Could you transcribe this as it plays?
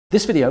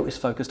This video is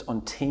focused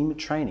on team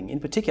training, in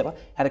particular,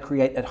 how to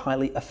create a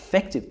highly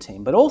effective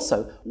team, but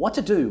also what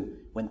to do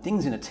when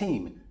things in a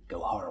team go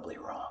horribly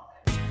wrong.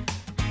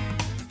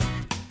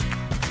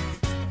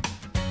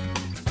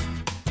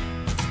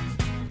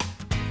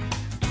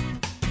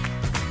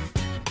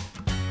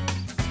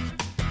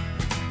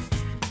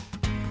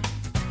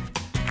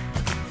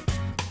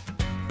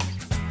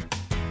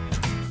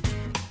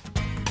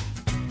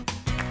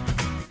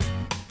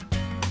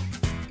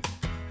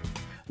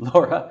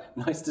 Laura,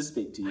 nice to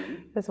speak to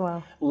you. As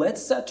well.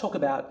 Let's talk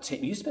about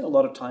team. You spend a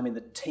lot of time in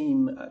the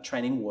team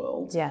training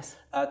world. Yes.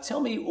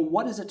 Tell me,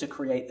 what is it to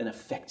create an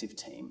effective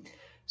team?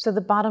 So the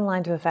bottom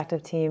line to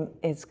effective team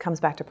comes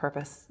back to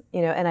purpose.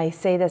 And I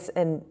say this,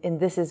 and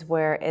this is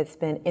where it's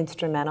been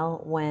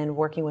instrumental when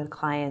working with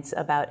clients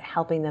about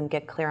helping them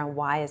get clear on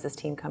why is this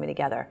team coming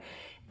together.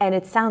 And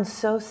it sounds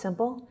so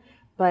simple,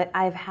 but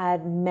I've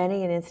had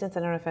many an instance, I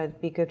don't know if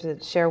it'd be good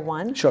to share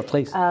one. Sure,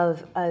 please.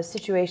 Of a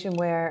situation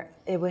where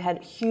it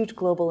had huge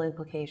global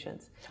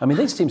implications. I mean,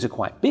 these teams are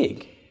quite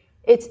big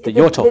that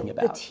you're talking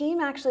about. The team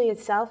actually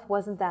itself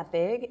wasn't that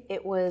big.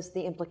 It was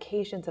the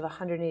implications of a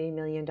 $180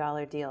 million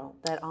deal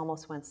that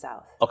almost went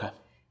south. Okay.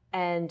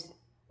 And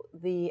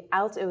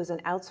it was an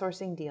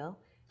outsourcing deal.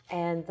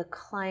 And the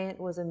client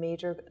was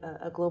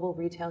a global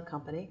retail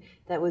company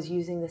that was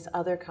using this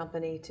other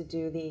company to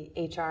do the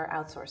HR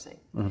outsourcing.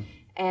 Mm-hmm.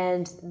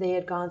 And they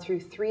had gone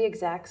through 3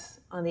 execs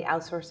on the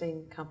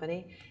outsourcing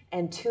company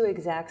and 2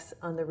 execs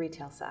on the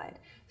retail side.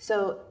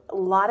 So a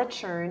lot of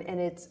churn, and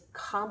it's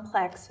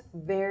complex,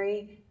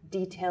 very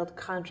detailed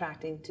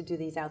contracting to do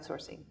these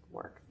outsourcing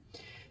work.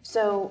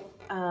 So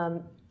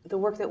the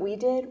work that we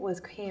did was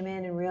came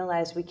in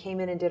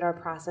and did our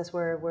process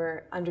where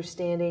we're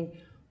understanding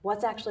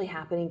what's actually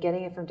happening,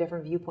 getting it from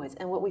different viewpoints.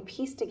 And what we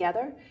pieced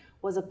together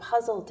was a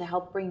puzzle to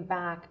help bring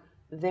back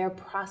their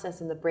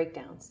process and the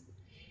breakdowns.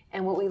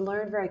 And what we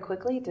learned very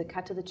quickly, to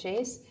cut to the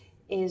chase,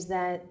 is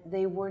that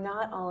they were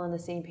not all on the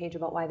same page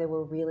about why they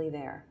were really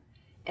there.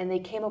 And they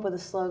came up with a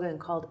slogan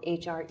called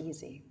HR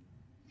Easy.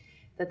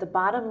 That the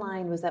bottom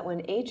line was that when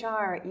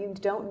HR, you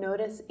don't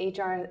notice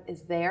HR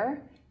is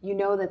there, you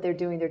know that they're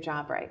doing their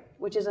job right,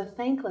 which is a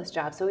thankless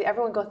job. So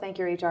everyone go thank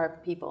your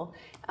HR people.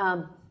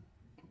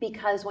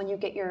 Because when you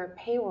get your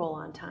payroll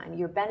on time,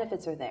 your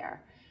benefits are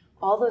there.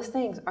 All those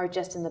things are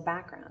just in the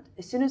background.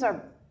 As soon as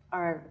our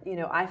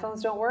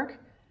iPhones don't work,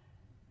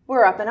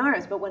 we're up in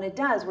arms. But when it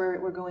does,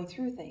 we're going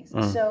through things.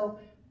 So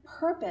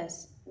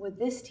purpose with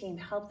this team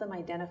helped them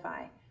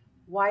identify,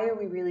 why are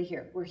we really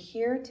here? We're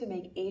here to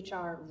make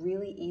HR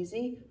really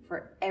easy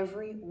for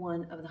every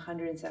one of the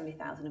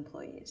 170,000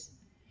 employees.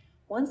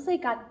 Once they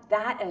got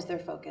that as their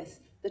focus,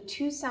 the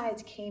 2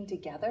 sides came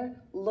together,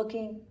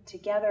 looking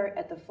together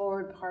at the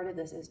forward part of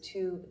this as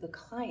to the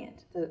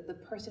client, the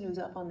person who's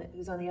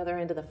on the other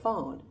end of the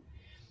phone.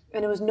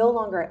 And it was no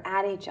longer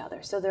at each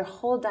other. So their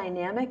whole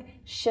dynamic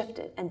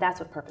shifted, and that's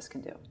what purpose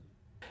can do.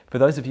 For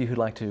those of you who'd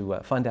like to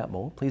find out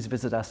more, please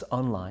visit us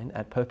online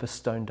at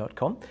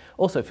purposestone.com.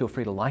 Also, feel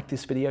free to like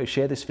this video,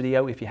 share this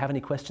video if you have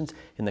any questions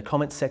in the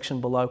comments section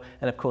below,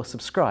 and of course,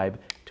 subscribe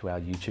to our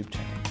YouTube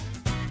channel.